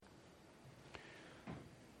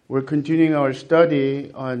We're continuing our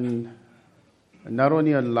study on not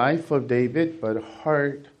only a life of David, but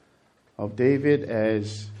heart of David,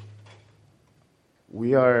 as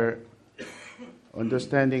we are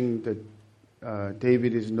understanding that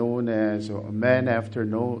David is known as a man after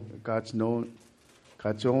God's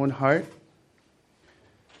own heart.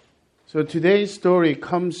 So today's story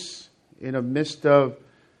comes in the midst of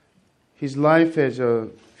his life as a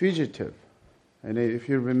fugitive. And if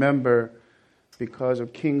you remember, because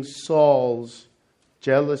of King Saul's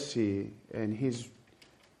jealousy and his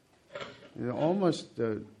almost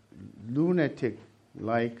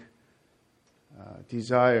lunatic-like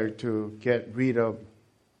desire to get rid of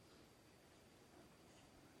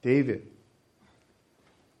David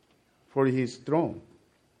for his throne.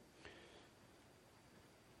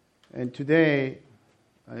 And today,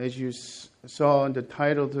 as you saw in the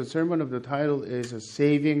title, the sermon of the title is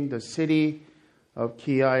Saving the City of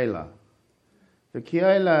Keilah. The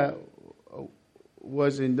Keilah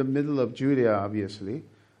was in the middle of Judea, obviously,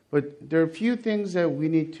 but there are a few things that we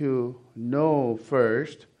need to know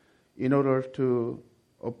first in order to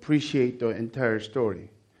appreciate the entire story.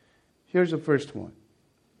 Here's the first one.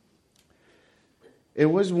 It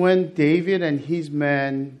was when David and his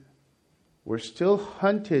men were still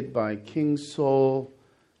hunted by King Saul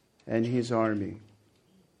and his army.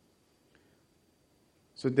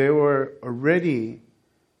 So they were already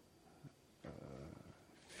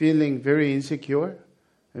feeling very insecure.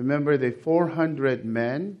 Remember, the 400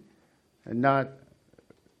 men, not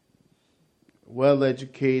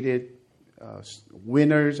well-educated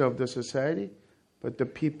winners of the society, but the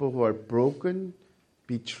people who are broken,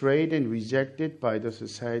 betrayed, and rejected by the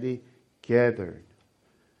society gathered.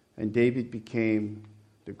 And David became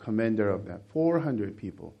the commander of that 400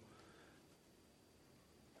 people.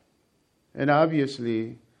 And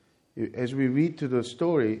obviously, as we read to the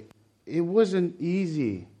story, it wasn't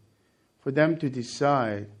easy for them to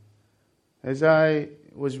decide. As I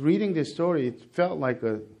was reading this story, it felt like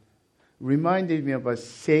reminded me of a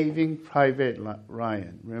Saving Private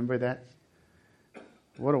Ryan. Remember that?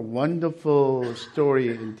 What a wonderful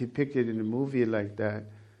story depicted in a movie like that.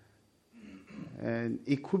 And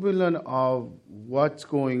equivalent of what's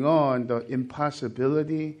going on, the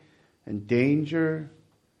impossibility and danger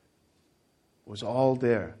was all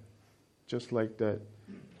there, just like that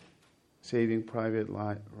Saving Private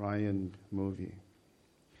Ryan movie.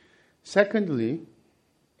 Secondly,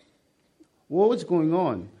 what was going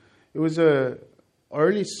on? It was a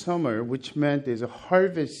early summer, which meant there's a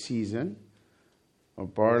harvest season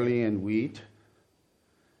of barley and wheat.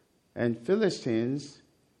 And Philistines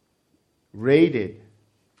raided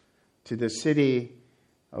to the city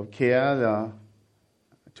of Keilah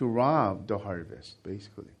to rob the harvest,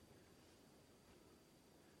 basically.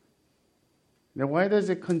 Now, why does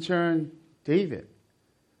it concern David?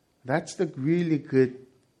 That's the really good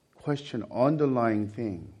question, underlying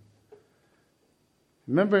thing.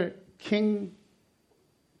 Remember, King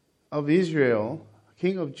of Israel,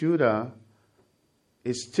 King of Judah,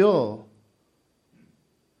 is still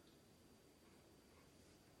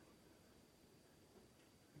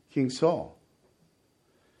King Saul.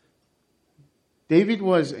 David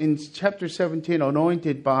was, in chapter 17,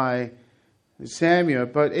 anointed by Samuel,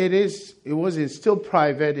 but it was still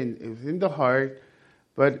private in the heart.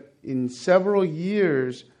 But in several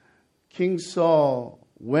years, King Saul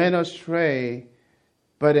went astray,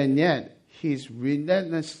 and yet his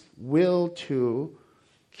relentless will to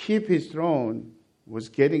keep his throne was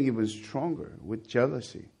getting even stronger with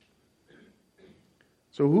jealousy.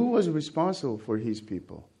 So who was responsible for his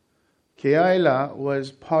people? Keilah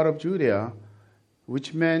was part of Judea,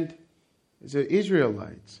 which meant the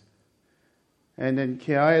Israelites. And then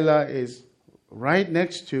Keilah is right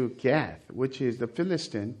next to Gath, which is the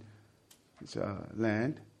Philistine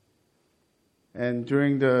land. And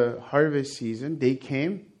during the harvest season, they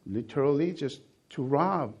came literally just to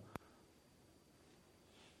rob.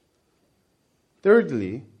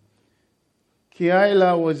 Thirdly,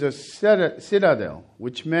 Keilah was a citadel,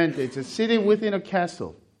 which meant it's a city within a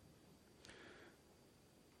castle.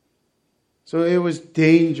 So it was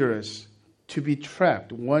dangerous to be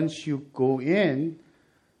trapped. Once you go in,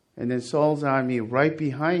 and then Saul's army right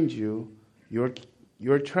behind you,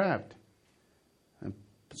 you're trapped. And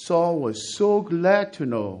Saul was so glad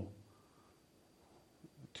to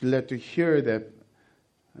hear that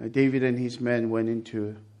David and his men went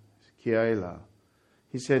into Keilah.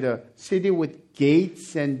 He said, a city with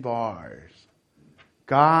gates and bars.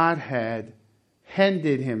 God had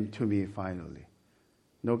handed him to me finally.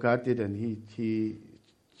 No, God didn't. He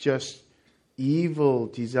just evil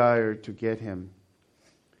desire to get him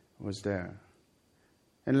was there.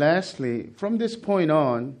 And lastly, from this point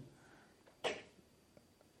on,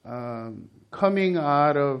 coming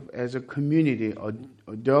out of as a community, a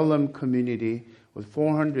Adullam community with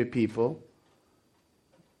 400 people,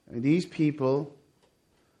 and these people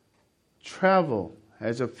travel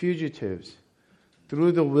as a fugitives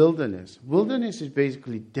through the wilderness. Wilderness is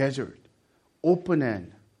basically desert, open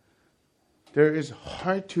end. There is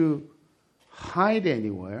hard to hide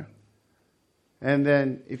anywhere. And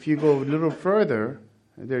then if you go a little further,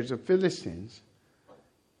 there's the Philistines.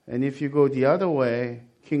 And if you go the other way,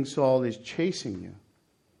 King Saul is chasing you.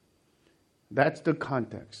 That's the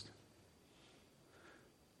context.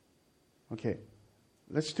 Okay,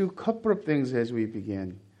 let's do a couple of things as we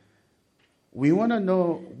begin. We want to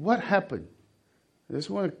know what happened. This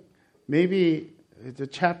one, maybe the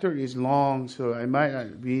chapter is long, so I might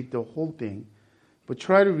not read the whole thing, but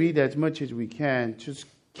try to read as much as we can. Just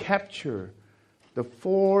capture the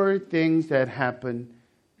 4 things that happened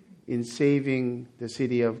in saving the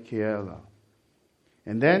city of Keilah.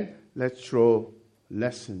 And then let's draw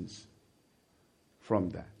lessons from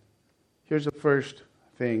that. Here's the first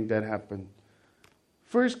thing that happened.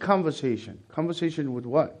 First, conversation. Conversation with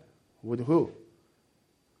what? With who?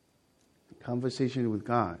 Conversation with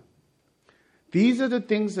God. These are the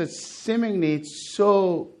things that seemingly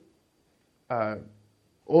so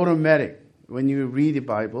automatic when you read the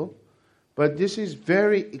Bible, but this is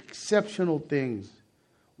very exceptional things.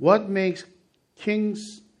 What makes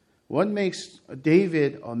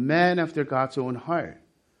David a man after God's own heart?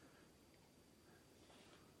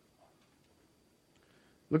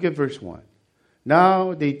 Look at verse 1.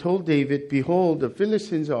 Now they told David, behold, the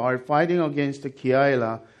Philistines are fighting against the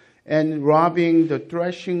Keilah and robbing the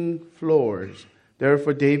threshing floors.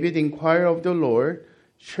 Therefore David inquired of the Lord,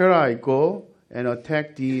 shall I go and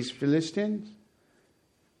attack these Philistines?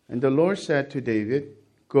 And the Lord said to David,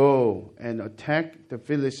 go and attack the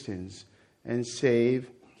Philistines and save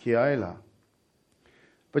Keilah.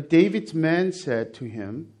 But David's men said to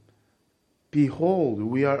him, behold,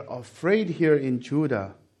 we are afraid here in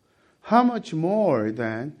Judah. How much more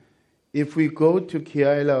then if we go to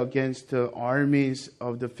Keilah against the armies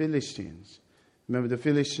of the Philistines? Remember, the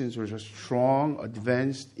Philistines were a strong,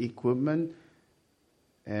 advanced equipment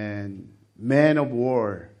and men of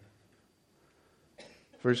war.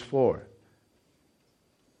 Verse 4.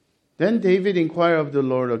 Then David inquired of the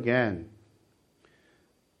Lord again.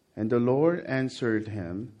 And the Lord answered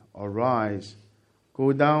him, arise,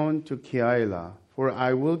 go down to Keilah, for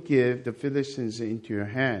I will give the Philistines into your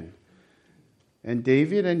hand. And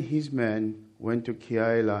David and his men went to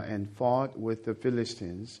Keilah and fought with the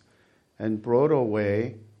Philistines and brought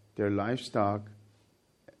away their livestock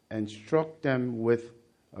and struck them with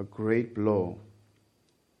a great blow.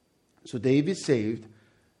 So David saved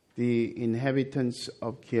the inhabitants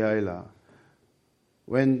of Keilah.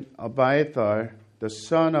 When Abiathar, the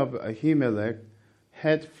son of Ahimelech,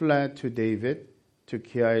 had fled to David to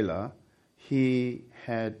Keilah, he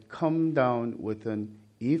had come down with an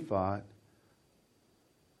ephod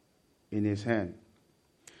in his hand.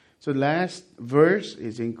 So last verse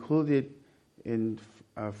is included in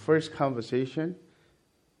our first conversation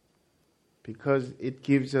because it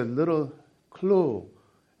gives a little clue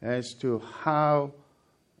as to how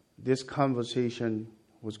this conversation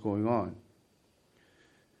was going on.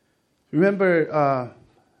 Remember,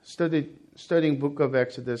 studying book of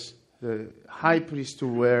Exodus, the high priest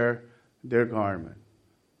would wear their garment,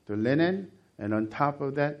 the linen, and on top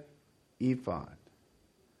of that, ephod.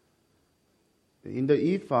 In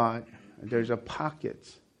the ephod, there's a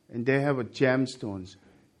pockets, and they have a gemstones,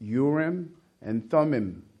 Urim and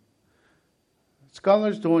Thummim.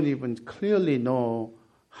 Scholars don't even clearly know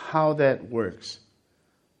how that works.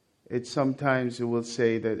 It sometimes will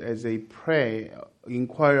say that as they pray,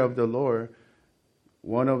 inquire of the Lord,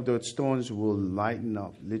 one of the stones will lighten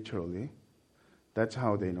up, literally. That's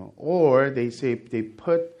how they know. Or they say they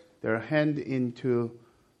put their hand into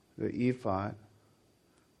the ephod,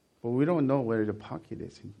 but we don't know where the pocket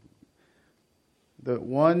is. The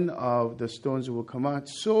one of the stones will come out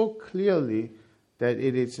so clearly that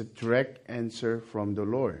it is a direct answer from the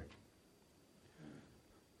Lord.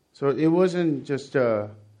 So it wasn't just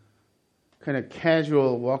a kind of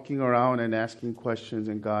casual walking around and asking questions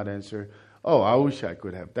and God answered, oh, I wish I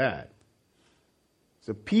could have that.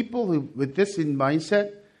 So people who, with this in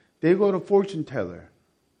mindset, they go to fortune teller.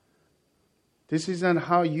 This is not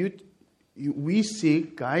how we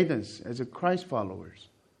seek guidance as a Christ followers.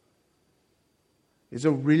 It's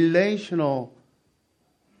a relational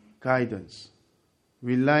guidance,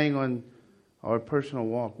 relying on our personal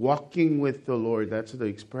walk, walking with the Lord. That's the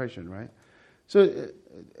expression, right? So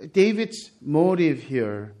David's motive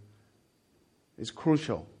here is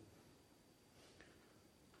crucial.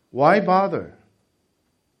 Why bother?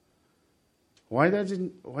 Why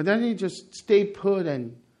doesn't he just stay put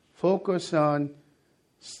and focus on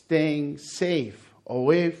staying safe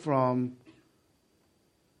away from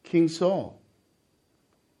King Saul?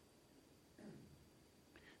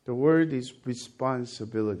 The word is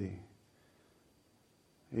responsibility.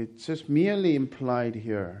 It's just merely implied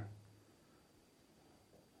here.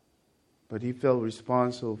 But he felt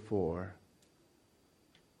responsible for,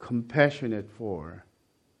 compassionate for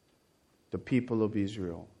the people of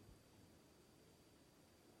Israel.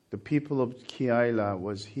 The people of Keilah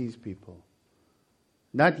was his people.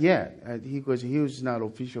 Not yet, because he was not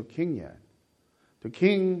official king yet. The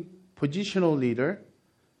king, positional leader,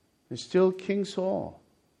 is still King Saul.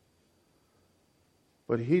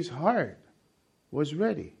 But his heart was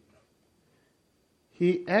ready.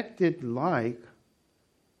 He acted like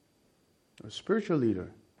a spiritual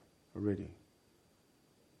leader already.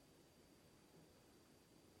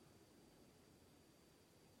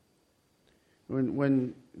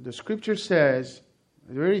 When the scripture says,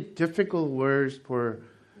 very difficult words for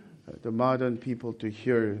the modern people to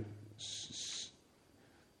hear,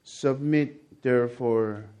 submit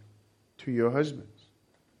therefore to your husbands.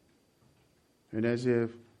 And as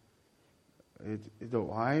if the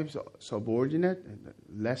wives are subordinate,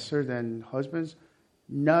 lesser than husbands,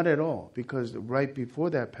 not at all. Because right before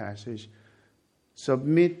that passage,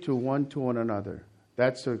 submit to one another.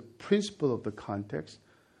 That's the principle of the context.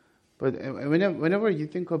 But whenever you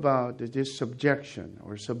think about this subjection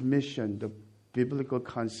or submission, the biblical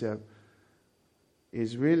concept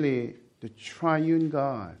is really the triune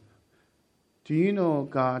God. Do you know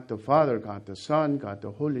God the Father, God the Son, God the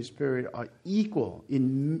Holy Spirit are equal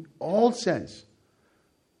in all sense,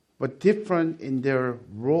 but different in their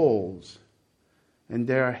roles. And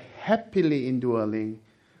they are happily indwelling,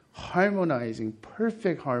 harmonizing,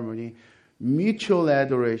 perfect harmony, mutual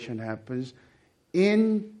adoration happens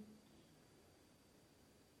in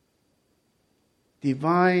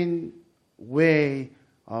divine way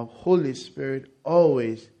of Holy Spirit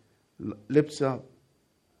always lifts up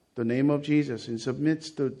the name of Jesus and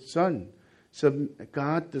submits to the Son.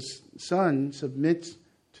 God the Son submits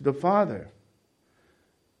to the Father.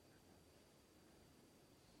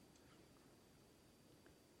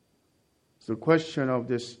 It's the question of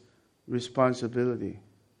this responsibility.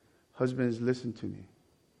 Husbands, listen to me.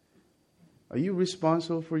 Are you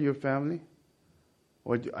responsible for your family?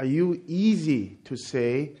 Or are you easy to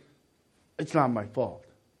say, it's not my fault.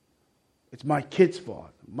 It's my kid's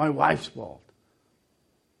fault. My wife's fault.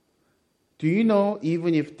 Do you know,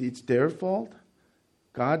 even if it's their fault,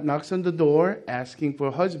 God knocks on the door asking for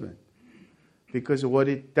a husband. Because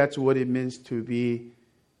that's what it means to be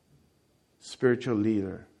spiritual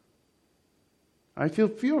leader. I feel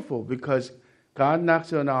fearful because God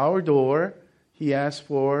knocks on our door. He asks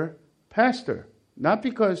for pastor. Not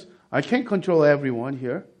because I can't control everyone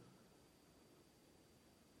here.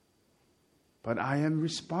 But I am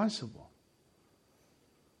responsible.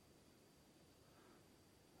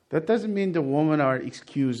 That doesn't mean the women are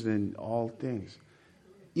excused in all things.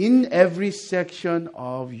 In every section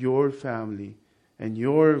of your family and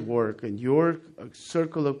your work and your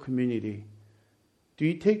circle of community, do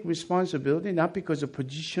you take responsibility? Not because a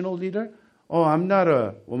positional leader. Oh, I'm not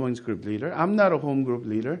a women's group leader. I'm not a home group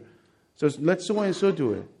leader. So let so and so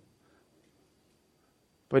do it.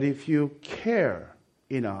 But if you care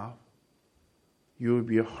enough, you will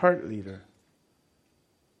be a heart leader.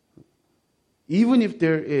 Even if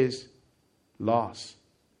there is loss,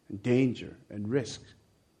 and danger, and risk.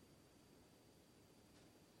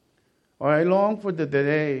 Or I long for the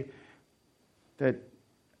day that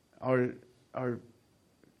our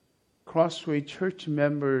Crossway Church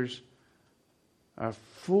members are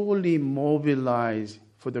fully mobilized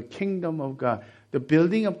for the kingdom of God. The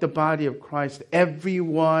building of the body of Christ,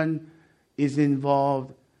 everyone is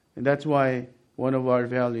involved. And that's why one of our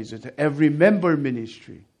values is every member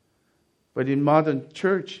ministry. But in modern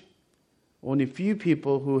church, only few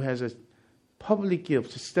people who has a public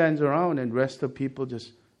gift stands around and rest of people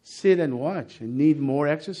just sit and watch and need more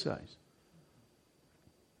exercise.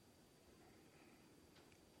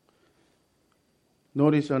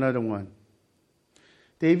 Notice another one.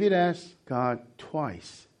 David asked God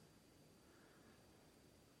twice.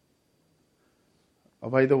 Oh,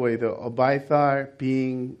 by the way, the Abiathar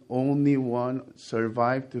being only one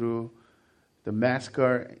survived through the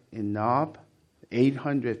massacre in Nob.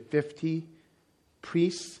 850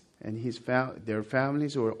 priests and their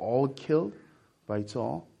families were all killed by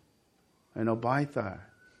Saul. And Abiathar,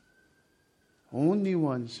 only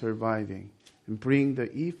one surviving, and bring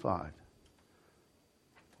the ephod.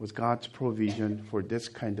 was God's provision for this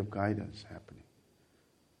kind of guidance happening.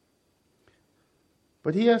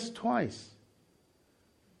 But he asked twice.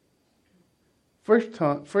 First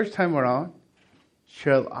time around,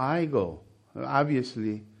 shall I go?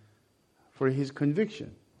 Obviously, for his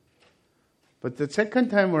conviction. But the second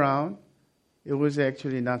time around, it was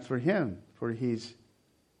actually not for him, for his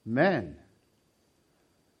men.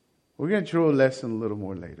 We're going to draw a lesson a little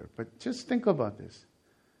more later, but just think about this.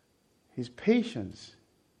 His patience,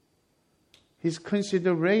 his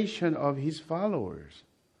consideration of his followers,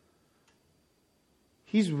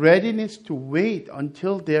 his readiness to wait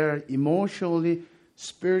until they're emotionally,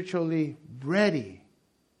 spiritually ready.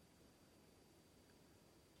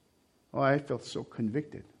 Oh, I felt so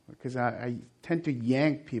convicted because I tend to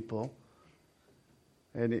yank people,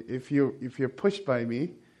 and if you're pushed by me,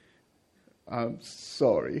 I'm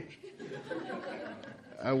sorry.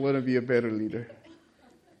 I want to be a better leader.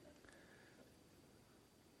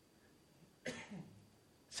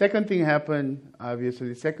 Second thing happened,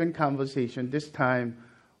 obviously, second conversation, this time,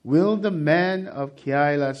 will the man of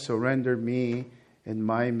Keilah surrender me and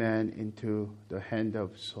my men into the hand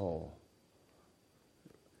of Saul?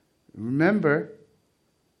 Remember,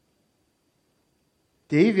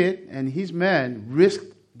 David and his men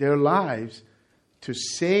risked their lives to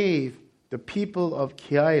save the people of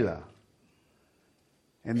Keilah.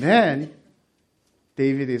 And then,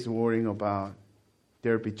 David is worrying about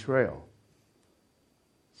their betrayal.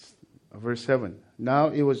 Verse 7. Now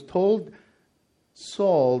it was told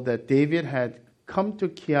Saul that David had come to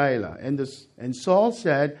Keilah. And Saul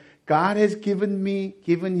said, God has given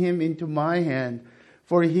him into my hand,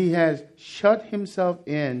 for he has shut himself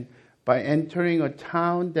in by entering a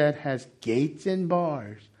town that has gates and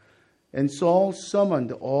bars. And Saul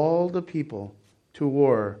summoned all the people to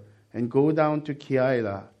war and go down to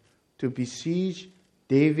Keilah to besiege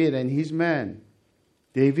David and his men.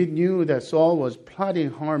 David knew that Saul was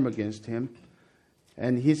plotting harm against him,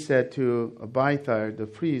 and he said to Abiathar the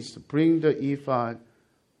priest, bring the ephod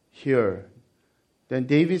here. Then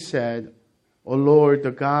David said, O Lord,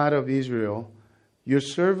 the God of Israel, your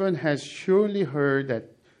servant has surely heard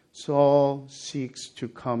that Saul seeks to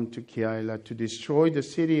come to Keilah to destroy the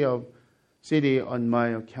city on my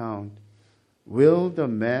account. Will the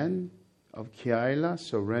men of Keilah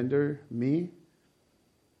surrender me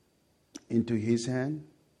into his hand?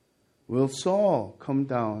 Will Saul come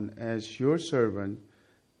down as your servant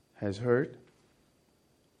has heard?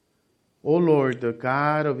 O Lord, the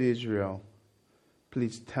God of Israel,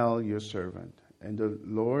 please tell your servant. And the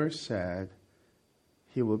Lord said,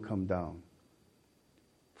 he will come down.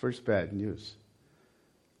 First bad news.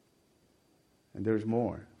 And there's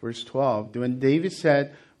more. Verse 12. When David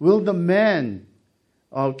said, will the men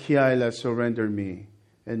of Keilah surrender me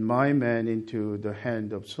and my men into the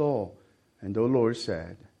hand of Saul? And the Lord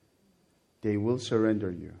said, they will surrender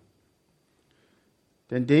you.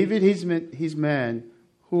 Then David, his men,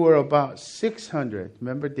 who were about 600,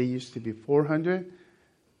 remember they used to be 400?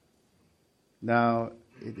 Now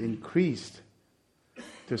it increased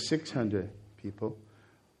to 600 people,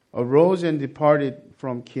 arose and departed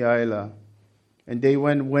from Keilah, and they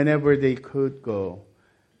went whenever they could go.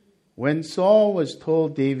 When Saul was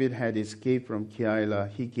told David had escaped from Keilah,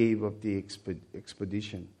 he gave up the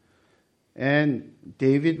expedition. And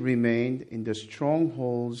David remained in the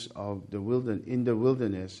strongholds of the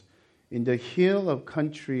wilderness, in the hill of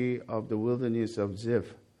country of the wilderness of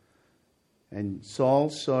Ziph. And Saul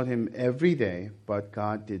sought him every day, but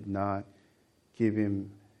God did not give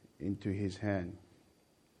him into his hand.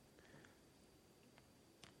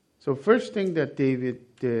 So first thing that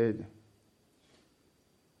David did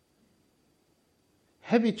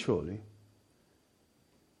habitually,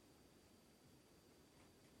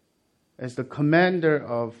 as the commander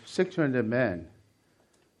of 600 men,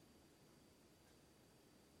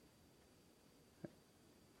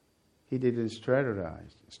 he didn't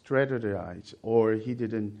strategize, or he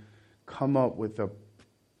didn't come up with a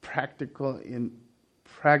practical and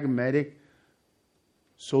pragmatic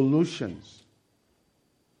solutions.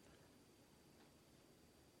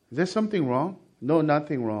 Is there something wrong? No,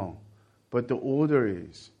 nothing wrong. But the order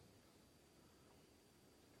is.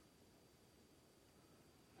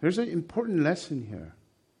 There's an important lesson here.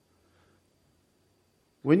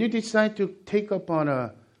 When you decide to take up on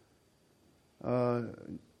a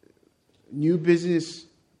new business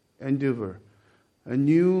endeavor, a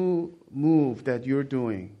new move that you're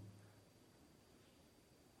doing,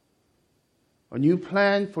 a new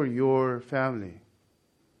plan for your family,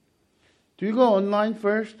 do you go online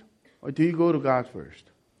first or do you go to God first?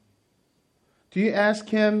 Do you ask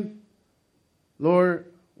Him,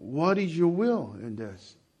 Lord, what is your will in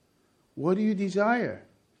this? What do you desire?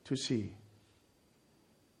 to see.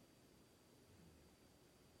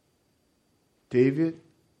 David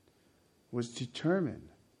was determined.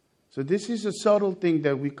 So this is a subtle thing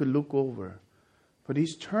that we could look over. But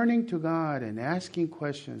he's turning to God and asking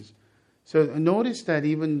questions. So notice that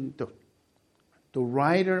even the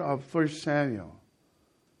writer of 1 Samuel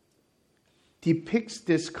depicts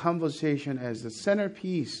this conversation as the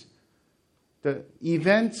centerpiece. The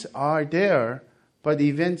events are there, but the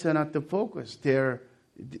events are not the focus.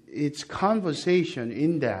 It's conversation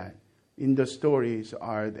in the stories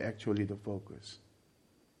are actually the focus.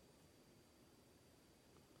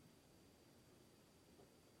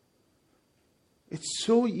 It's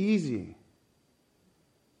so easy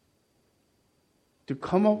to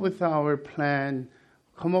come up with our plan,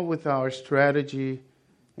 come up with our strategy,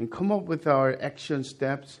 and come up with our action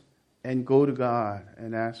steps and go to God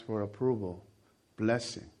and ask for approval,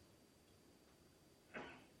 blessing.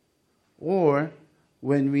 Or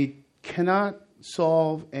when we cannot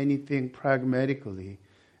solve anything pragmatically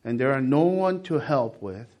and there are no one to help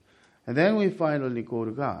with, and then we finally go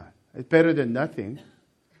to God. It's better than nothing.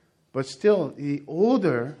 But still, the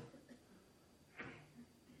order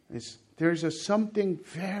is there's something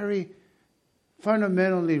very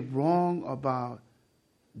fundamentally wrong about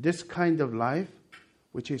this kind of life,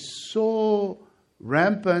 which is so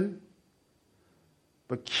rampant,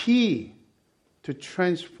 but key to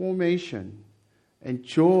transformation and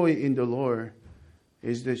joy in the Lord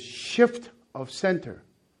is the shift of center.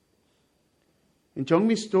 In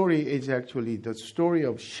Jungmi's story is actually the story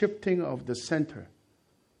of shifting of the center.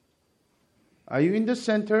 Are you in the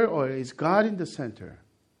center or is God in the center?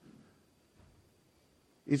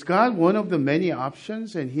 Is God one of the many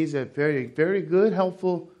options and He's a very, very good,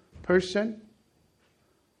 helpful person?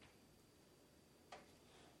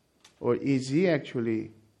 Or is He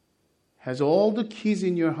actually has all the keys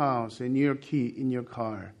in your house and your key in your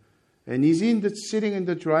car? And He's sitting in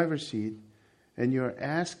the driver's seat and you're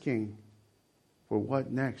asking for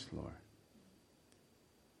what next, Lord?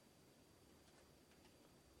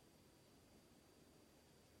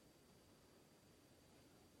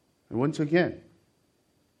 And once again,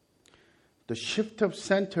 the shift of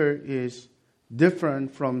center is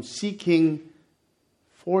different from seeking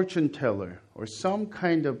fortune teller or some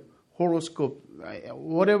kind of horoscope,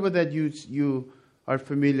 whatever that you are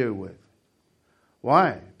familiar with.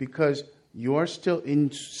 Why? Because you are still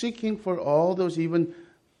in seeking for all those, even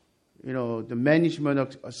the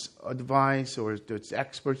management advice or the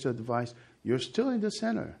experts' advice. You're still in the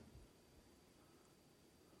center.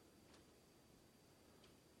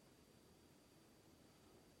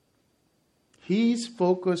 His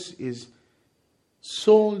focus is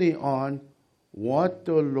solely on what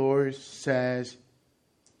the Lord says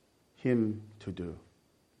him to do.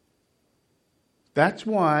 That's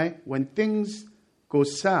why when things go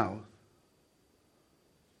south,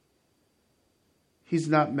 he's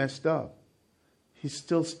not messed up. He's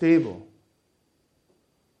still stable.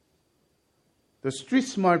 The street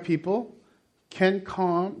smart people can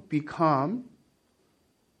be calm,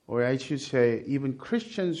 or I should say even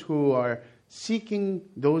Christians who are seeking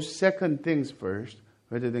those second things first,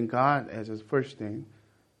 rather than God as a first thing,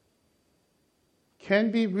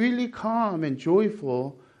 can be really calm and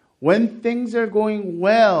joyful when things are going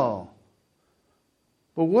well.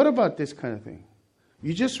 But what about this kind of thing?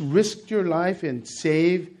 You just risked your life and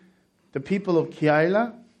saved the people of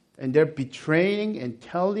Keilah, and they're betraying and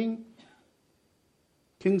telling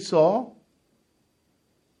King Saul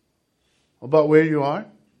about where you are.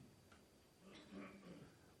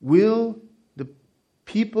 Will the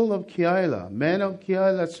people of Keilah, men of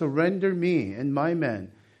Keilah, surrender me and my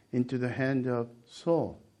men into the hand of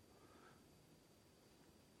Saul?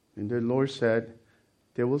 And the Lord said,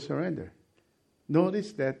 they will surrender.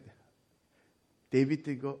 Notice that David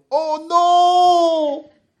did go, oh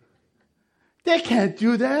no! They can't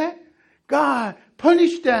do that. God,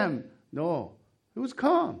 punish them. No, he was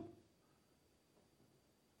calm.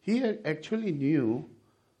 He actually knew,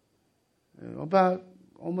 about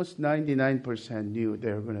almost 99% knew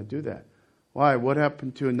they were going to do that. Why? What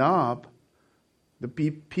happened to Nob? The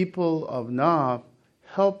people of Nob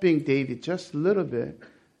helping David just a little bit,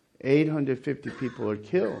 850 people are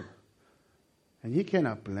killed. And he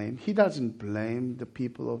cannot blame. He doesn't blame the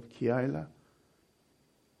people of Keilah.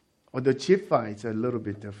 Or the Ziphites are a little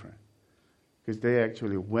bit different. Because they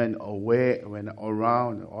actually went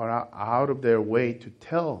around or out of their way to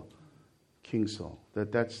tell King Saul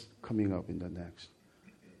that that's coming up in the next.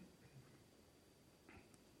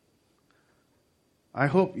 I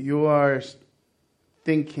hope you are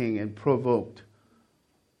thinking and provoked.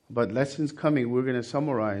 But lessons coming, we're going to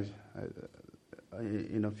summarize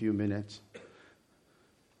in a few minutes.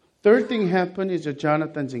 Third thing happened is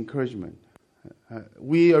Jonathan's encouragement.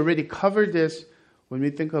 We already covered this when we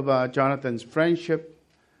think about Jonathan's friendship.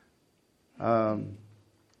 But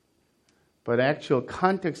actual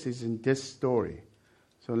context is in this story.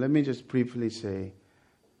 So let me just briefly say,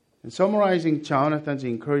 in summarizing Jonathan's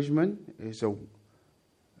encouragement is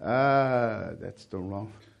that's the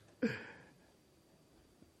wrong.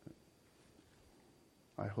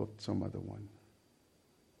 I hope some other one.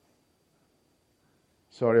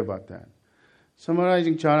 Sorry about that.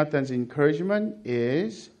 Summarizing Jonathan's encouragement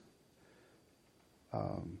is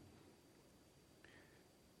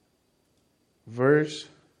verse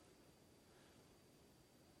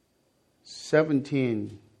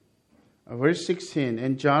 17, verse 16.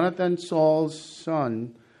 And Jonathan, Saul's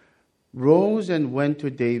son, rose and went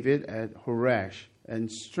to David at Horesh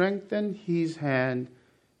and strengthened his hand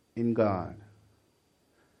in God.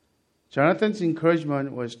 Jonathan's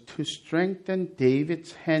encouragement was to strengthen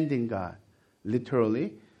David's hand in God.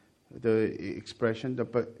 Literally, the expression,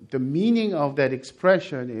 but the meaning of that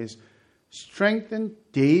expression is strengthen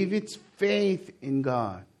David's faith in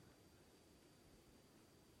God.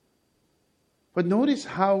 But notice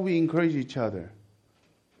how we encourage each other.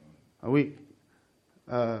 We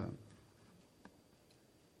kind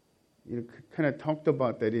of talked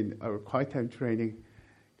about that in our quiet time training.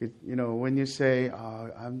 When you say,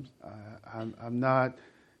 I'm not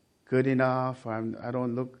good enough, or I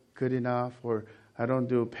don't look good enough, or I don't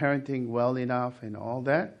do parenting well enough, and all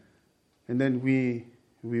that, and then we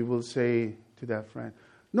will say to that friend,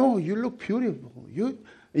 no, you look beautiful.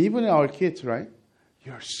 Even our kids, right?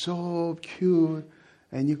 You're so cute,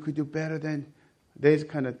 and you could do better than those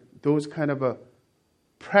kind of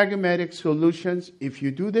pragmatic solutions. If you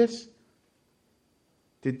do this,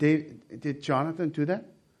 did Jonathan do that?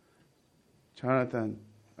 Jonathan,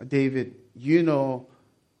 David, you know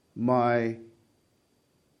my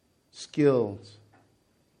skills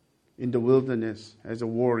in the wilderness as a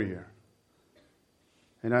warrior.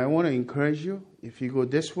 And I want to encourage you, if you go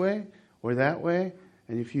this way or that way,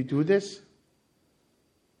 and if you do this,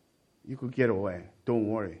 you could get away. Don't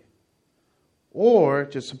worry. Or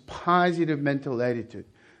just a positive mental attitude.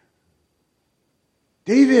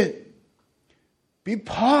 David, be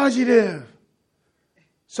positive.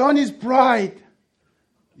 Sun is bright.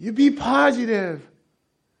 You be positive.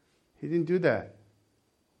 He didn't do that.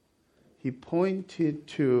 He pointed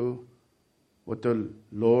to what the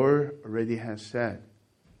Lord already has said.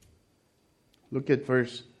 Look at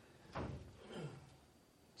verse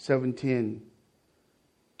 17.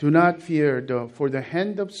 Do not fear, for the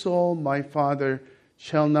hand of Saul, my father,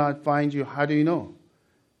 shall not find you. How do you know?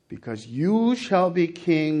 Because you shall be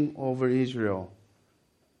king over Israel,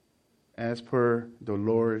 as per the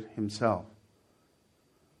Lord himself.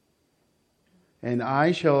 And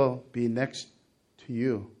I shall be next to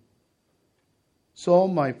you. Saul,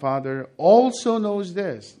 my father, also knows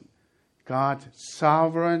this. God's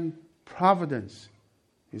sovereign providence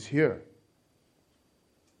is here.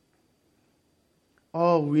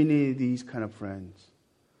 Oh, we need these kind of friends.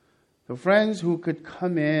 The friends who could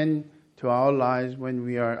come in to our lives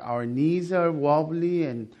when our knees are wobbly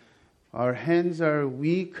and our hands are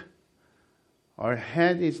weak, our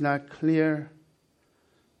head is not clear.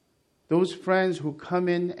 Those friends who come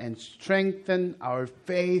in and strengthen our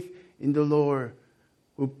faith in the Lord,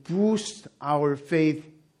 who boost our faith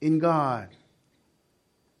in God.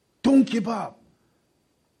 Don't give up.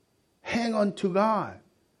 Hang on to God.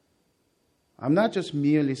 I'm not just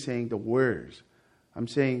merely saying the words. I'm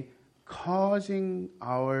saying causing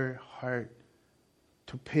our heart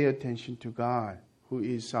to pay attention to God, who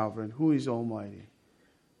is sovereign, who is almighty,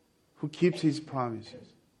 who keeps his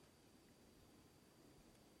promises.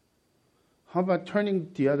 How about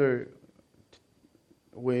turning the other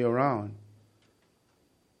way around?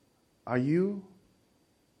 Are you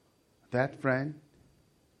that friend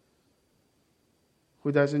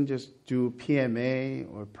who doesn't just do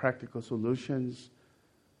PMA or practical solutions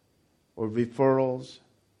or referrals,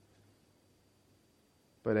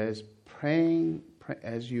 but as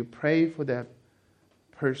you pray for that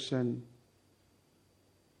person,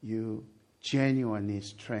 you genuinely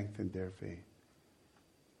strengthen their faith?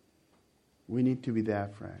 We need to be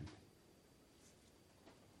that friend.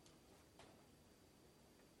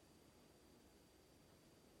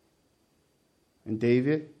 And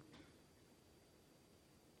David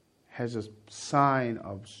has a sign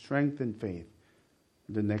of strengthened faith.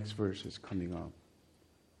 The next verse is coming up.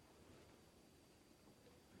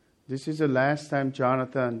 This is the last time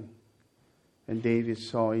Jonathan and David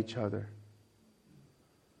saw each other.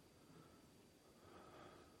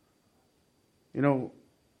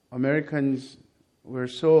 Americans were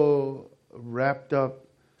so wrapped up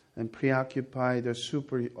and preoccupied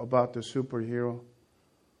about the superhero.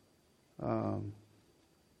 And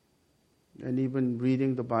even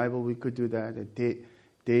reading the Bible, we could do that.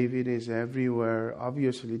 David is everywhere.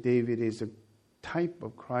 Obviously, David is a type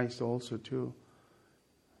of Christ also too.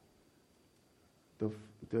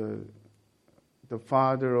 The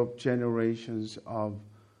father of generations, of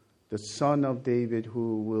the son of David,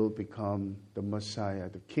 who will become the Messiah,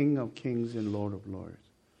 the King of kings and Lord of lords.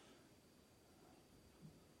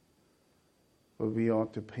 But we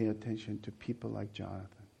ought to pay attention to people like Jonathan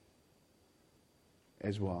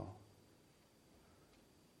as well.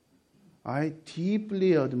 I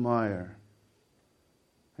deeply admire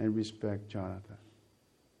and respect Jonathan.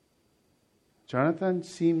 Jonathan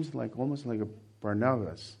seems like almost like a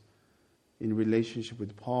Barnabas in relationship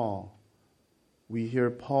with Paul. We hear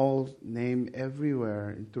Paul's name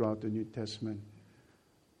everywhere throughout the New Testament.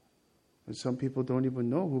 But some people don't even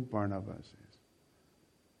know who Barnabas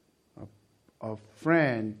is. A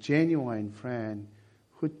friend, genuine friend,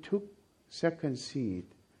 who took second seat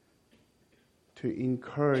to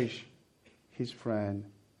encourage his friend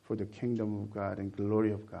for the kingdom of God and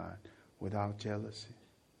glory of God without jealousy.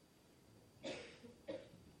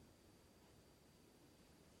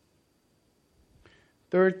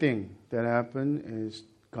 Third thing that happened is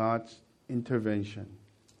God's intervention.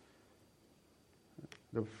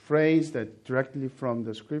 The phrase that directly from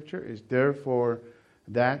the scripture is, therefore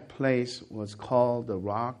that place was called the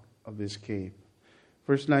rock of escape.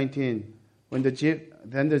 Verse 19, then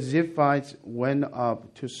the Ziphites went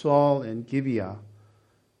up to Saul and Gibeah,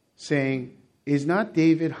 saying, is not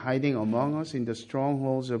David hiding among us in the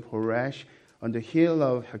strongholds of Horesh on the hill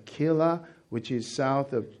of Hakilah, which is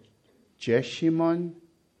south of Jeshimon?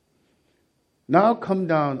 Now come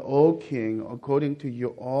down, O king, according to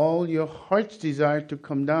all your heart's desire to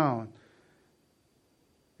come down.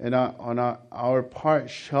 And on our part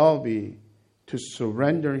shall be to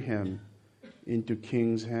surrender him into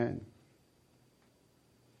king's hand.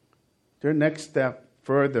 Their next step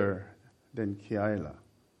further than Keilah,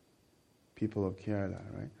 people of Keilah,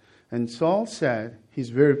 right? And Saul said, he's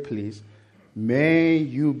very pleased, may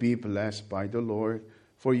you be blessed by the Lord,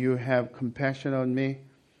 for you have compassion on me.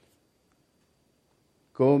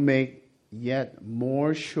 Go make yet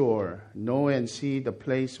more sure, know and see the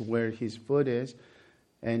place where his foot is,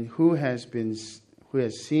 and who has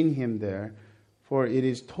seen him there, for it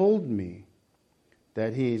is told me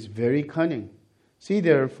that he is very cunning. See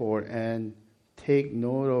therefore and take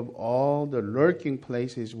note of all the lurking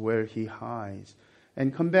places where he hides,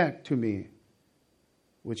 and come back to me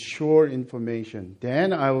with sure information.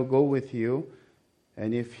 Then I will go with you,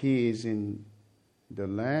 and if he is in the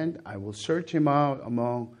land, I will search him out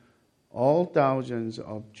among all thousands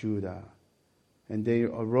of Judah. And they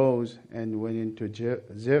arose and went into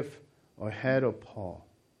Ziph ahead of Saul.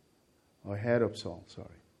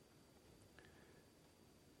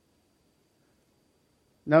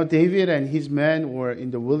 Now David and his men were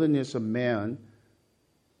in the wilderness of Man,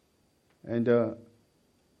 and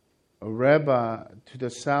Arabah to the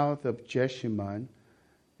south of Jeshimon.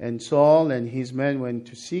 And Saul and his men went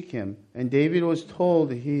to seek him. And David was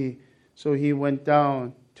told, so he went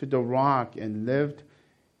down to the rock and lived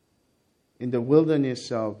in the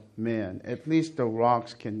wilderness of Man. At least the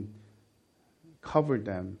rocks can cover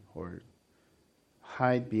them or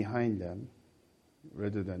hide behind them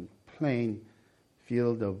rather than plain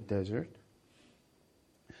field of desert.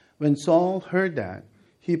 When Saul heard that,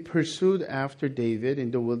 he pursued after David in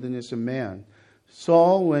the wilderness of Man.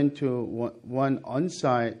 Saul went to one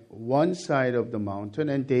side of the mountain,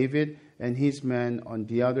 and David and his men on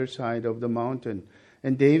the other side of the mountain.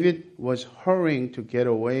 And David was hurrying to get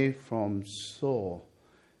away from Saul.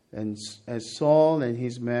 And as Saul and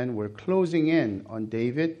his men were closing in on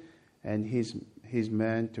David and his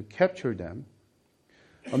men to capture them,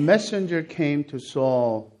 a messenger came to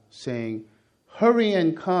Saul saying, hurry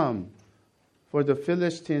and come, for the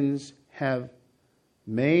Philistines have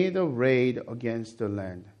made a raid against the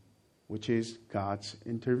land, which is God's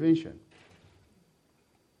intervention.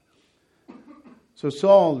 So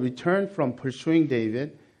Saul returned from pursuing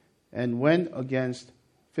David and went against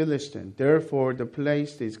Philistine. Therefore the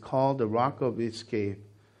place is called the Rock of Escape.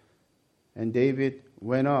 And David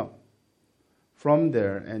went up from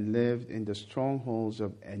there and lived in the strongholds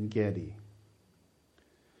of En-Gedi.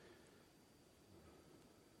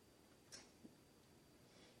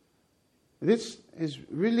 This is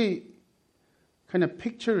really kind of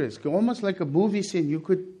picturesque, almost like a movie scene. You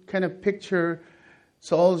could kind of picture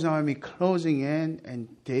Saul's army closing in and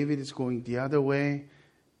David is going the other way.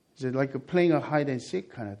 It's like playing a hide and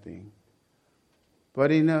seek kind of thing. But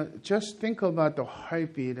just think about the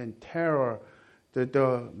heartbeat and terror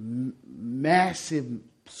the massive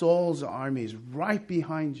Saul's army is right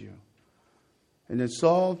behind you. And then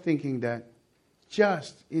Saul thinking that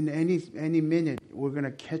just in any minute we're going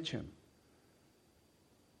to catch him.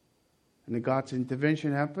 And then God's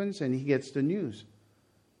intervention happens and he gets the news.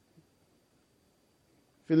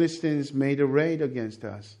 Philistines made a raid against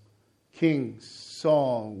us. King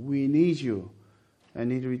Saul, we need you.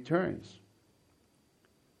 And he returns.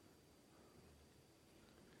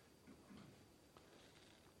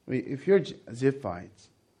 If you're Ziphites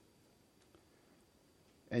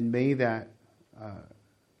and made that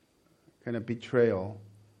kind of betrayal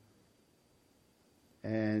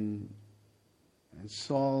and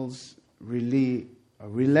Saul's really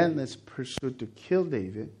relentless pursuit to kill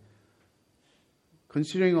David,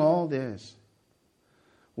 considering all this,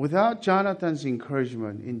 without Jonathan's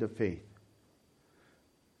encouragement in the faith,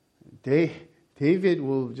 David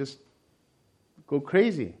will just go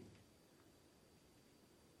crazy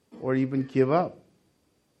or even give up.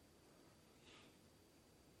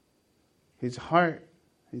 His heart,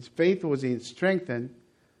 his faith was strengthened,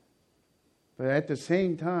 but at the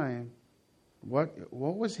same time, what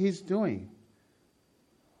was he doing?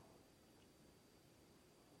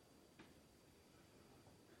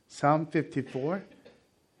 Psalm 54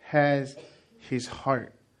 has his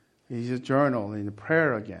heart. He's a journal in a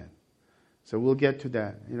prayer again. So we'll get to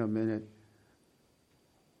that in a minute.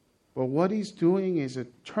 But what he's doing is a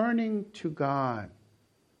turning to God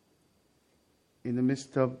in the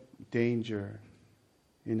midst of danger,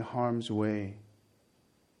 in harm's way.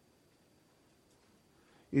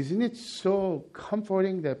 Isn't it so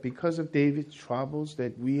comforting that because of David's troubles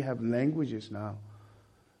that we have languages now?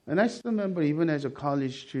 And I still remember even as a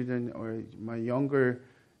college student or my younger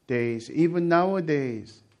days, even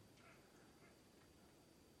nowadays,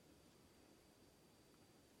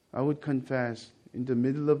 I would confess in the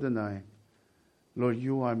middle of the night, Lord,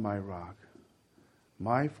 you are my rock,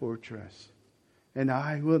 my fortress, and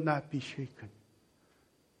I will not be shaken.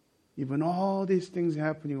 Even all these things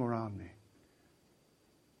happening around me.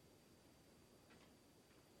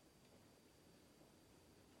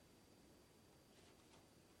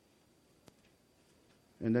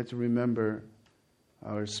 And let's remember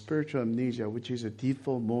our spiritual amnesia, which is a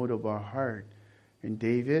default mode of our heart. And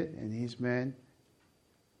David and his men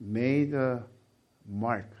made a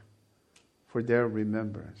mark for their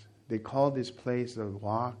remembrance. They called this place the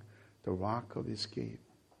rock of escape.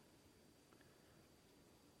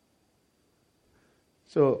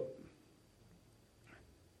 So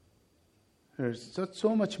there's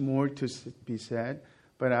so much more to be said,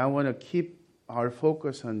 but I want to keep our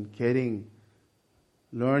focus on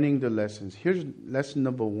learning the lessons. Here's lesson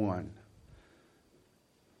number 1.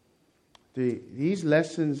 These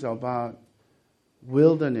lessons about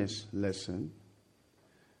wilderness lesson,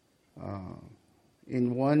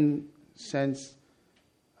 in one sense,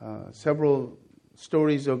 several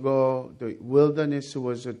stories ago, the wilderness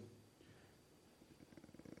was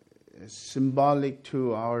symbolic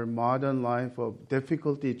to our modern life of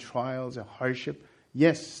difficulty, trials, and hardship.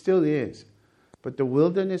 Yes, still is. But the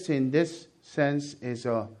wilderness in this sense is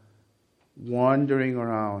a wandering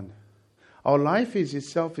around. Our life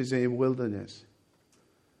itself is a wilderness.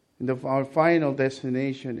 And our final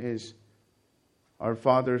destination is our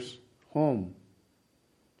Father's home,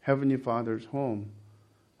 Heavenly Father's home.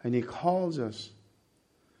 And He calls us.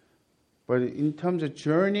 But in terms of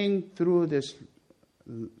journeying through this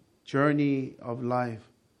journey of life,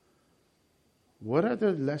 what are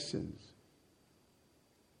the lessons?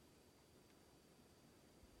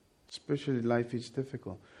 Especially life is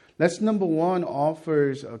difficult. Lesson number 1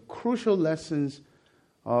 offers a crucial lessons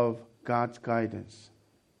of God's guidance.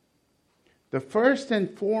 The first and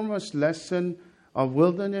foremost lesson of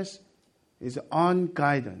wilderness is on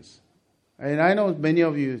guidance. And I know many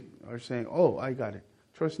of you are saying, oh, I got it.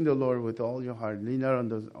 Trust in the Lord with all your heart. Lean not on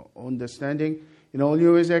the understanding. In all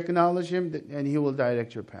your ways acknowledge Him, and He will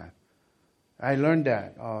direct your path. I learned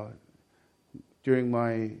that during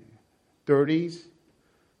my 30s.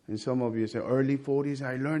 And some of you say early 40s,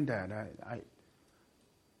 I learned that.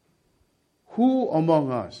 Who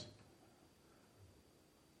among us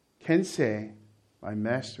can say, I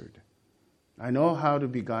mastered? I know how to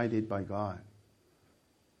be guided by God.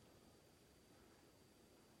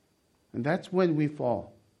 And that's when we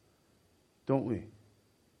fall, don't we?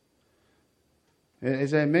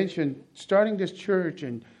 As I mentioned, starting this church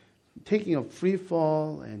and taking a free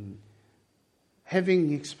fall and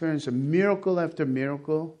having experienced a miracle after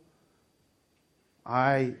miracle,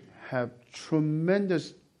 I have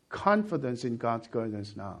tremendous confidence in God's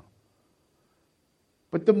guidance now.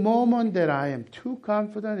 But the moment that I am too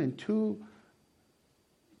confident and too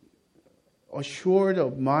assured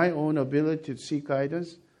of my own ability to seek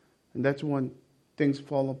guidance, and that's when things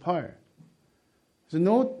fall apart. So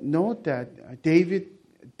note that David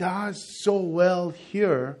does so well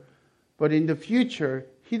here, but in the future,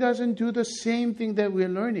 he doesn't do the same thing that we're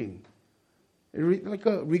learning. Like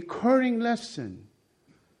a recurring lesson.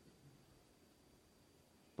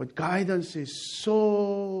 But guidance is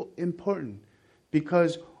so important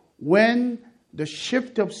because when the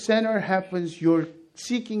shift of center happens, you're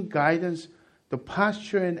seeking guidance, the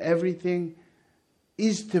posture and everything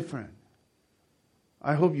is different.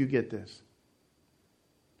 I hope you get this.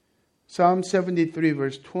 Psalm 73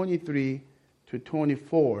 verse 23 to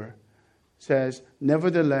 24 says,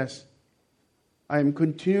 "Nevertheless, I am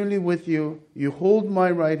continually with you. You hold my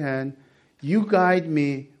right hand. You guide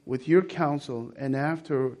me with your counsel, and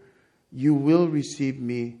after you will receive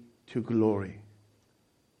me to glory."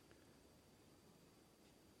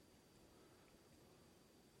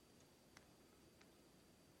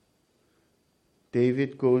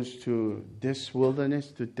 David goes to this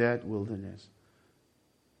wilderness, to that wilderness.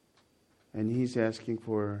 And he's asking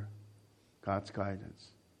for God's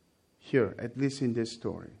guidance. Here, at least in this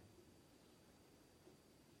story.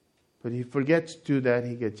 But he forgets to do that,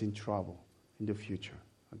 he gets in trouble in the future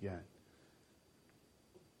again.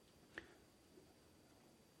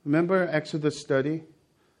 Remember Exodus study?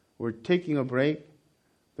 We're taking a break,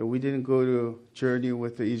 that we didn't go to journey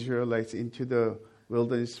with the Israelites into the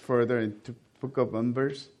wilderness further into Book of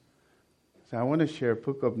Numbers. So I want to share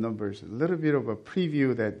Book of Numbers, a little bit of a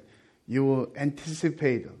preview that you will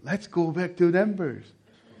anticipate. Let's go back to Numbers.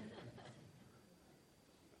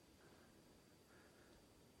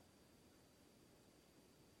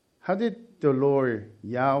 How did the Lord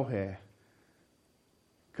Yahweh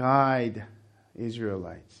guide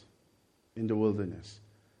Israelites in the wilderness?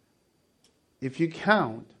 If you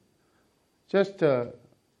count just a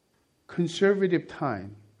conservative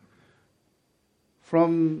time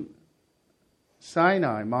from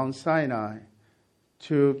Sinai, Mount Sinai,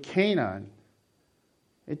 to Canaan,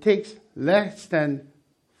 it takes less than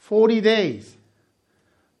 40 days.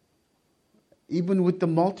 Even with the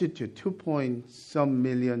multitude, 2-point-some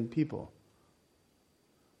million people.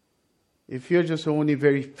 If you're just only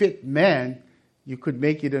very fit man, you could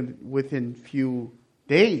make it within few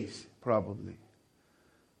days, probably.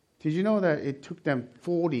 Did you know that it took them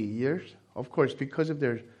 40 years? Of course, because of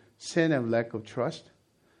their sin and lack of trust.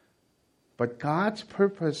 But God's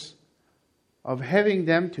purpose of having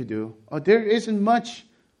them to do, there isn't much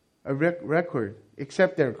a record,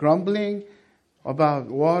 except they're grumbling about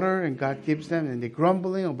water and God gives them, and they're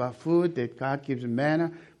grumbling about food that God gives them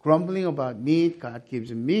manna, grumbling about meat, God gives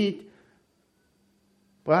them meat.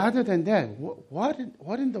 But other than that,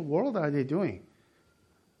 what in the world are they doing?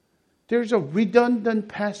 There's a redundant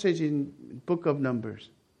passage in Book of Numbers.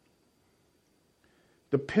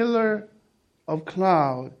 The pillar of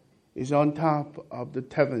cloud is on top of the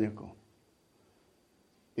tabernacle.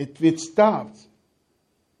 If it stops,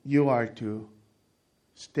 you are to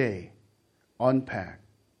stay, unpack,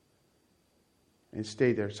 and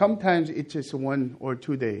stay there. Sometimes it's just 1 or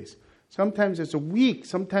 2 days. Sometimes it's a week.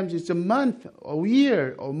 Sometimes it's a month, a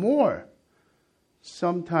year, or more.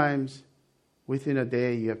 Sometimes within a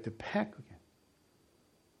day you have to pack again.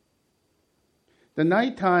 The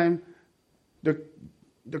nighttime, the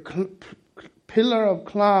pillar of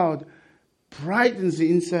cloud brightens the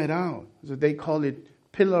inside out. So they call it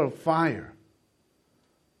pillar of fire.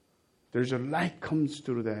 There's a light comes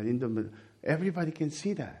through that in the middle. Everybody can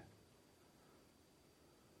see that.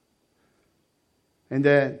 And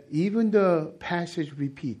then even the passage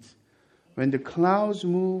repeats. When the clouds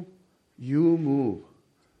move, you move.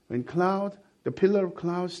 When the pillar of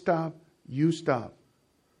cloud stop, you stop.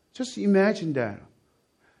 Just imagine that.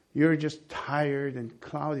 You're just tired and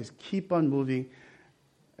cloud is keep on moving.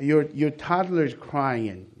 Your toddler is crying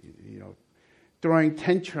and throwing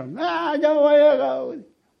tantrum. I don't want to go.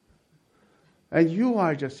 And you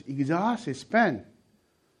are just exhausted, spent.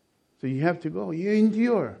 So you have to go. You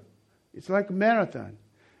endure. It's like a marathon.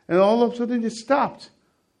 And all of a sudden it stops.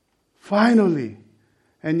 Finally.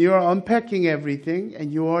 And you're unpacking everything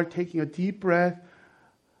and you are taking a deep breath.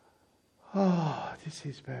 Oh, this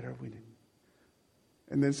is better.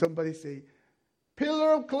 And then somebody say,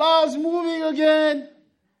 pillar of clouds moving again.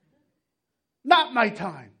 Not my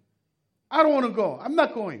time. I don't want to go. I'm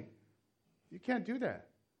not going. You can't do that.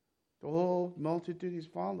 The whole multitude is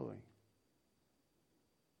following.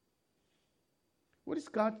 What is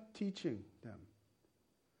God teaching them?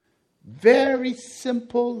 Very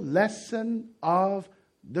simple lesson of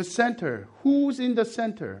the center. Who's in the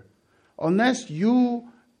center? Unless you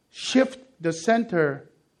shift the center,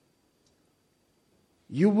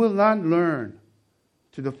 you will not learn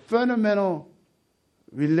to the fundamental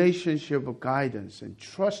relationship of guidance and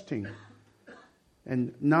trusting,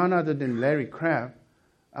 and none other than Larry Crabb,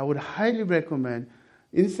 I would highly recommend.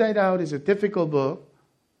 Inside Out is a difficult book,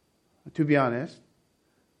 to be honest.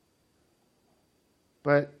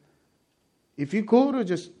 But if you go to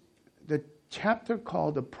just the chapter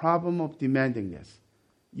called The Problem of Demandingness,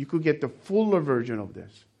 you could get the fuller version of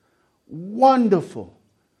this. Wonderful.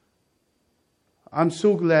 I'm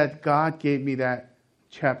so glad God gave me that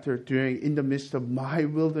chapter in the midst of my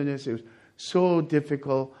wilderness. It was so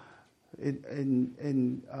difficult.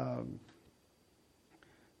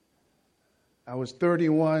 I was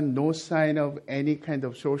 31, no sign of any kind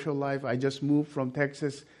of social life. I just moved from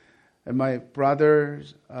Texas, and my brother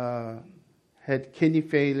had kidney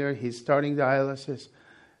failure. He's starting dialysis.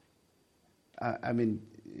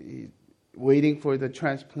 Waiting for the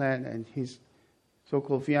transplant, and his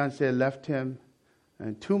so-called fiancée left him,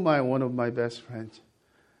 and one of my best friends,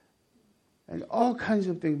 and all kinds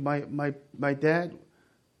of things. My dad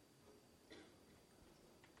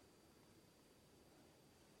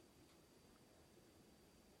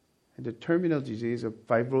had the terminal disease of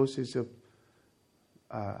fibrosis of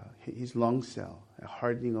his lung cell, a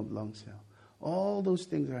hardening of lung cell. All those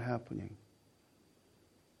things are happening.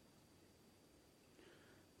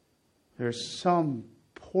 There's some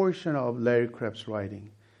portion of Larry Crabb's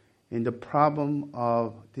writing in The Problem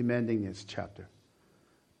of Demandingness chapter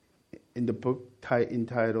in the book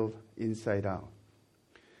entitled Inside Out.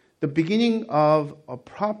 The beginning of a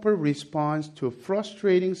proper response to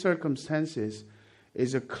frustrating circumstances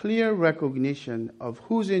is a clear recognition of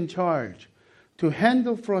who's in charge. To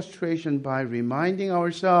handle frustration by reminding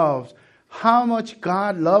ourselves how much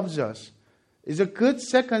God loves us is a good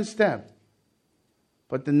second step,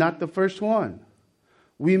 but not the first one.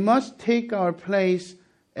 We must take our place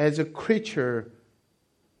as a creature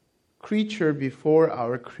before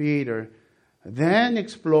our Creator, then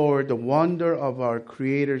explore the wonder of our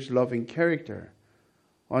Creator's loving character.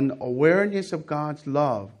 An awareness of God's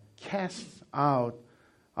love casts out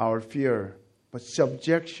our fear, but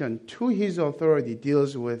subjection to His authority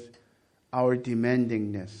deals with our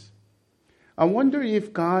demandingness. I wonder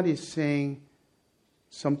if God is saying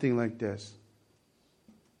something like this.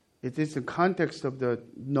 It is the context of the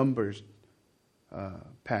Numbers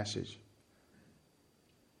passage.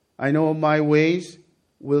 I know my ways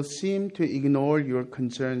will seem to ignore your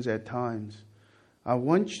concerns at times. I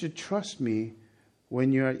want you to trust me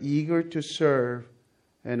when you are eager to serve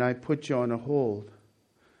and I put you on a hold.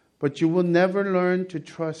 But you will never learn to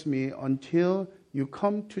trust me until you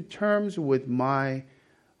come to terms with my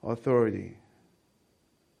authority.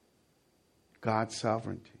 God's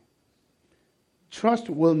sovereignty.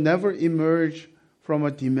 Trust will never emerge from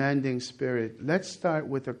a demanding spirit. Let's start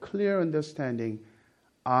with a clear understanding.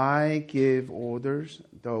 I give the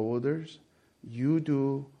orders. You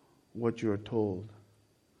do what you're told.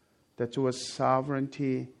 That's what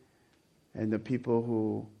sovereignty and the people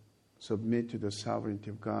who submit to the sovereignty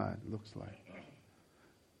of God looks like.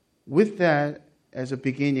 With that as a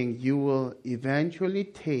beginning, you will eventually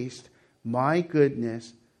taste my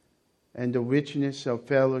goodness and the richness of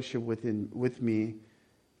fellowship with me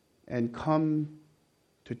and come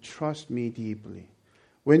to trust me deeply.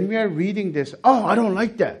 When we are reading this, I don't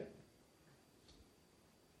like that.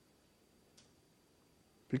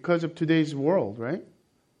 Because of today's world, right?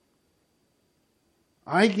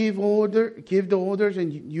 I give the orders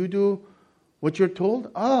and you do what you're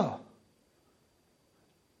told?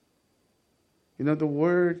 The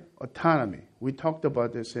word autonomy. We talked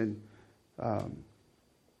about this in a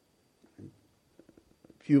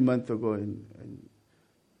few months ago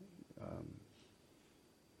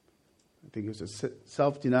I think it was a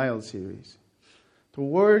self-denial series. The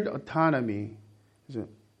word autonomy is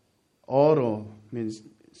auto means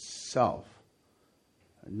self.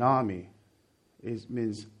 Nami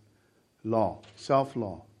means law,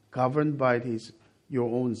 self-law, governed by your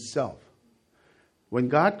own self. When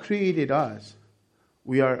God created us,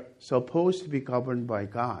 we are supposed to be governed by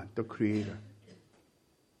God, the Creator.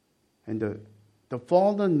 And the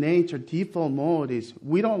fallen nature, default mode is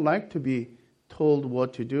we don't like to be told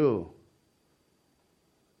what to do.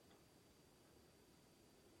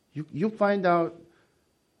 You find out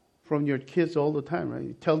from your kids all the time, right?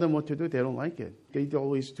 You tell them what to do, they don't like it. They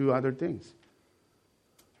always do other things.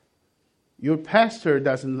 Your pastor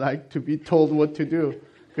doesn't like to be told what to do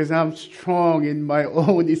because I'm strong in my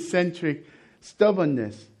own eccentric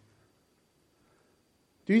stubbornness.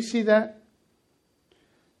 Do you see that?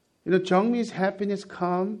 Jungmi's happiness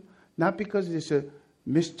come not because it's a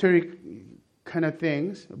mystery kind of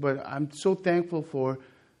things, but I'm so thankful for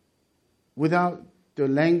without the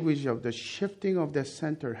language of the shifting of the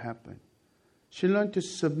center happen. She learned to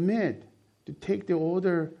submit, to take the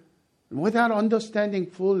order without understanding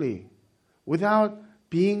fully, without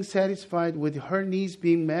being satisfied with her needs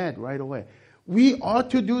being met right away. We ought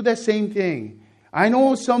to do the same thing. I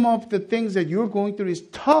know some of the things that you're going through is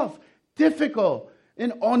tough, difficult,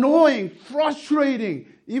 and annoying, frustrating,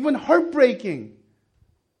 even heartbreaking.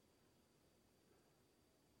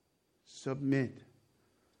 Submit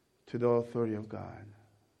to the authority of God,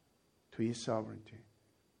 to His sovereignty,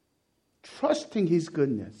 trusting His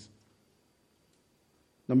goodness.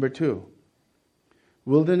 Number 2,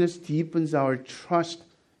 wilderness deepens our trust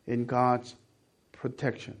in God's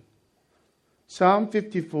protection. Psalm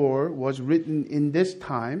 54 was written in this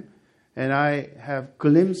time, and I have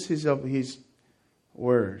glimpses of His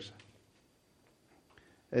words.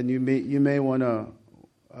 And you may want to,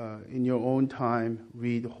 in your own time,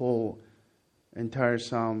 read the whole entire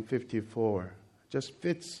Psalm 54. Just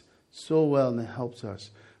fits so well and helps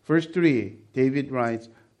us. Verse 3, David writes,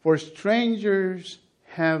 "For strangers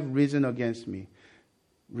have risen against me,"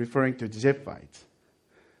 referring to Ziphites.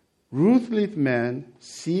 "Ruthless men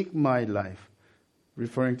seek my life,"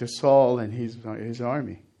 referring to Saul and his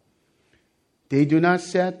army. "They do not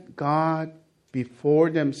set God before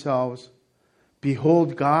themselves.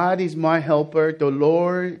 Behold, God is my helper. The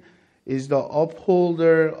Lord is the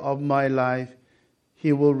upholder of my life.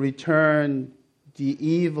 He will return the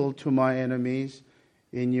evil to my enemies.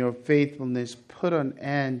 In your faithfulness, put an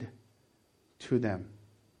end to them."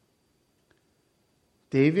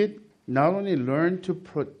 David not only learned to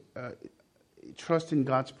trust in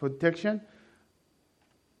God's protection,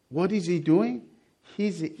 what is he doing?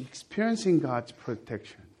 He's experiencing God's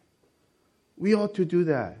protection. We ought to do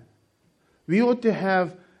that. We ought to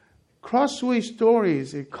have crossway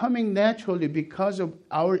stories coming naturally because of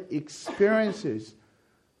our experiences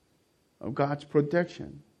of God's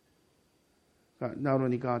protection. Not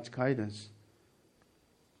only God's guidance.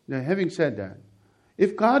 Now, having said that,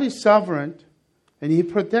 if God is sovereign and He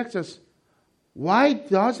protects us, why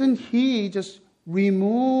doesn't He just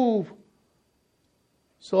remove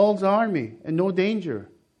Saul's army and no danger?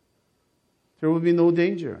 There will be no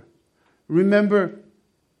danger. Remember,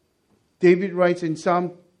 David writes in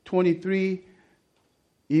Psalm 23,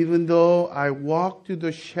 "Even though I walk through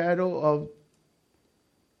the shadow of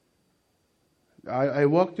I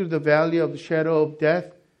walk through the valley of the shadow of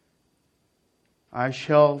death, I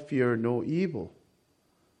shall fear no evil,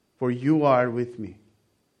 for you are with me."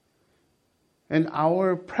 And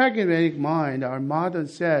our pragmatic mind, our modern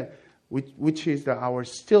set, which is our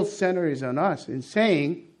still center is on us, in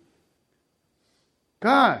saying,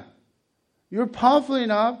 "God, you're powerful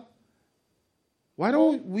enough. Why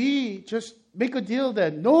don't we just make a deal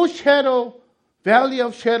that no valley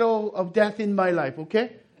of shadow of death in my life,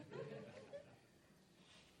 okay?"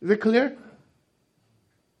 Is it clear?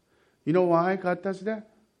 You know why God does that?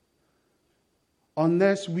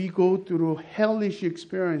 Unless we go through hellish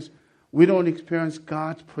experience, we don't experience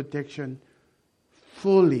God's protection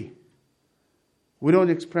fully. We don't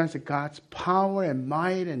experience God's power and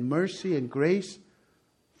might and mercy and grace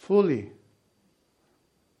fully.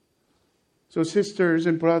 So sisters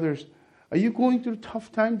and brothers, are you going through a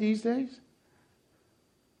tough time these days?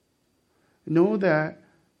 Know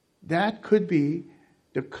that could be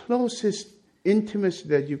the closest intimacy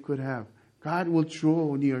that you could have. God will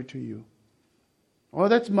draw near to you. Oh,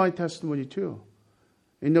 that's my testimony too.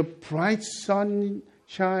 In the bright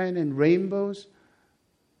sunshine and rainbows,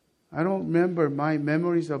 I don't remember. My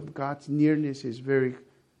memories of God's nearness is very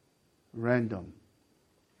random.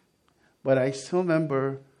 But I still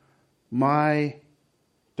remember my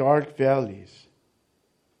dark valleys.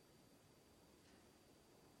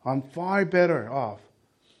 I'm far better off,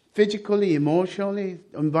 physically, emotionally,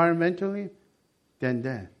 environmentally, than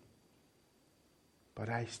then. But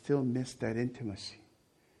I still miss that intimacy.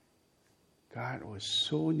 God was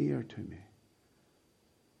so near to me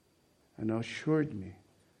and assured me,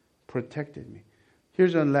 protected me.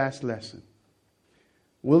 Here's our last lesson.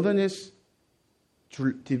 Wilderness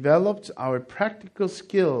develops our practical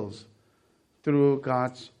skills through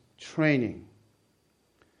God's training.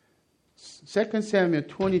 2 Samuel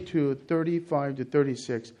 22, 35 to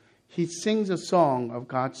 36, he sings a song of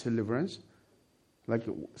God's deliverance, like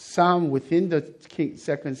a psalm within the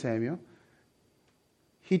 2 Samuel.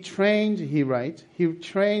 He writes, "He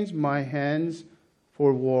trains my hands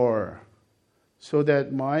for war, so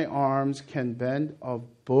that my arms can bend a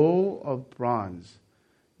bow of bronze.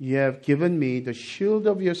 You have given me the shield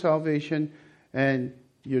of your salvation, and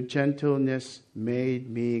your gentleness made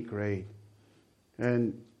me great."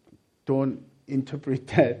 And don't interpret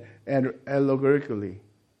that allegorically.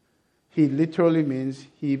 he literally means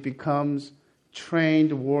he becomes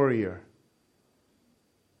trained warrior.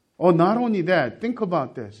 Oh, not only that, think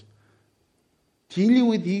about this. Dealing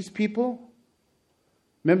with these people,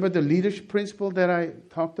 remember the leadership principle that I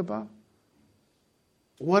talked about?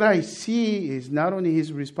 What I see is not only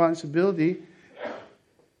his responsibility,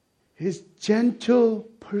 his gentle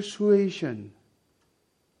persuasion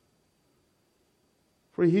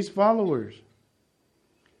for his followers.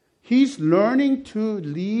 He's learning to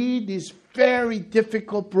lead these very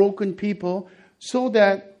difficult, broken people so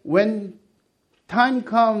that when time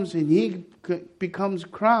comes and he becomes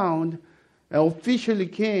crowned, officially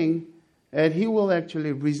king, and he will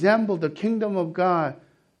actually resemble the kingdom of God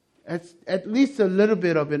at least a little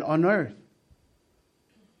bit of it on earth.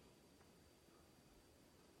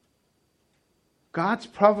 God's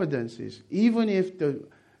providence is, even if the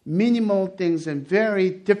minimal things and very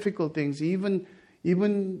difficult things, even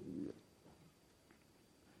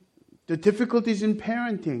the difficulties in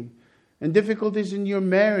parenting and difficulties in your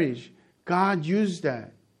marriage, God used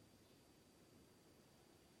that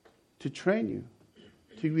to train you,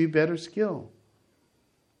 to be better skilled.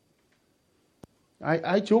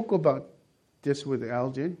 I joke about this with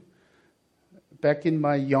Elgin. Back in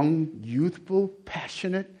my young, youthful,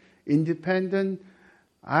 passionate, independent,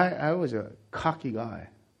 I was a cocky guy.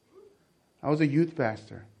 I was a youth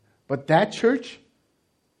pastor. But that church,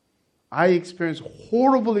 I experienced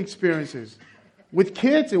horrible experiences with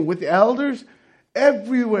kids and with elders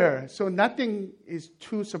everywhere. So nothing is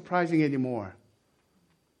too surprising anymore.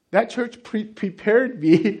 That church prepared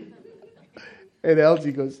me. And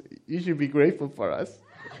LG goes, you should be grateful for us.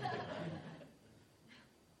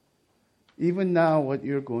 Even now, what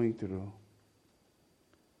you're going through.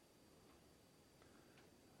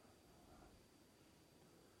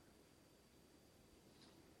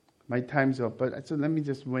 My time's up, but so let me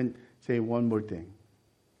just say one more thing.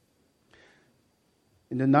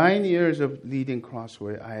 In the 9 years of leading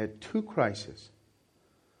Crossway, I had 2 crises.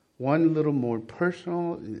 One a little more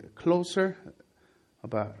personal, closer,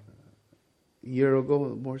 about a year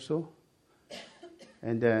ago, more so.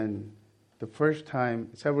 And then the first time,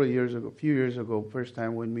 a few years ago, first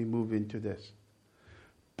time when we moved into this.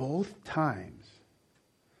 Both times,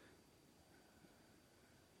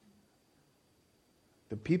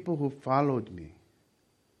 the people who followed me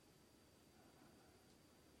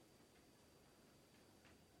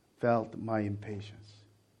felt my impatience.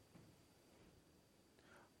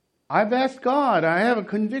 I've asked God, I have a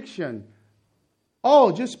conviction.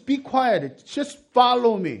 Oh, just be quiet. Just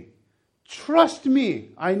follow me. Trust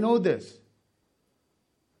me. I know this.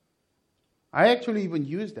 I actually even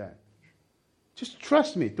use that. Just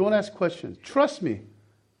trust me. Don't ask questions. Trust me.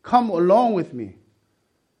 Come along with me.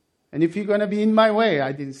 And if you're going to be in my way,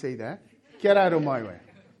 I didn't say that. Get out of my way.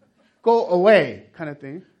 Go away, kind of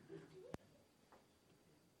thing.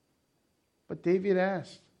 But David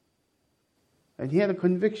asked. And he had a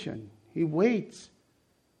conviction. He waits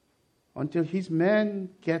until his men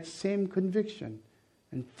get same conviction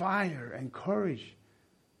and fire and courage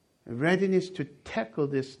and readiness to tackle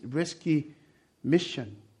this risky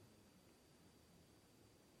mission.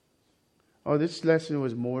 Oh, this lesson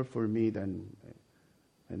was more for me than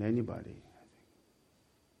anybody, I think.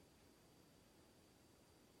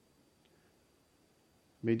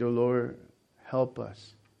 May the Lord help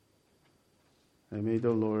us. And may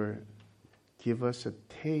the Lord give us a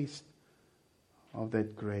taste of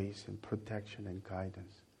that grace and protection and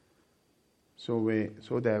guidance. So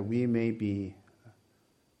that we may be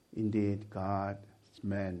indeed God's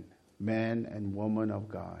man and woman of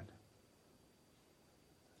God.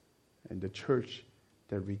 And the church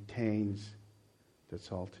that retains the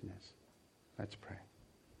saltiness. Let's pray.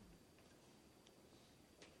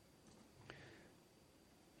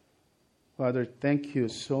 Father, thank you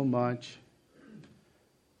so much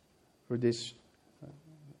for these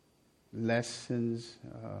lessons.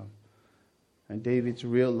 And David's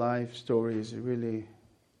real life stories really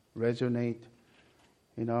resonate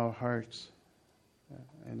in our hearts.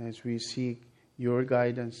 And as we seek your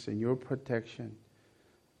guidance and your protection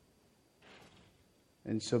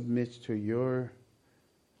and submit to your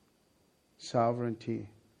sovereignty,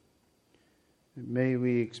 may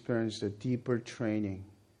we experience a deeper training,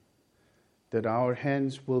 that our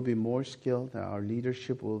hands will be more skilled, that our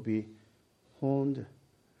leadership will be honed.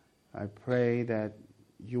 I pray that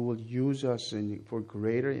you will use us for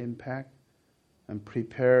greater impact and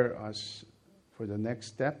prepare us for the next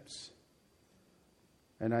steps.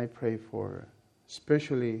 And I pray for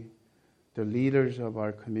especially the leaders of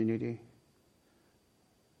our community,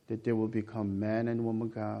 that they will become man and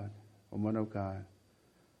woman of God.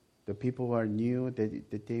 The people who are new,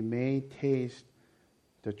 that they may taste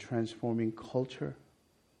the transforming culture,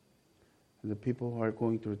 and the people who are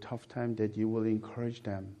going through a tough time, that you will encourage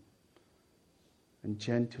them and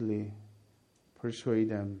gently persuade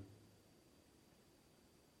them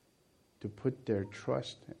to put their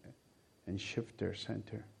trust and shift their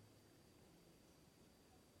center.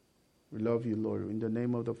 We love you, Lord. In the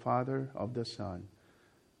name of the Father, of the Son,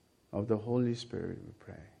 of the Holy Spirit, we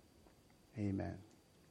pray. Amen.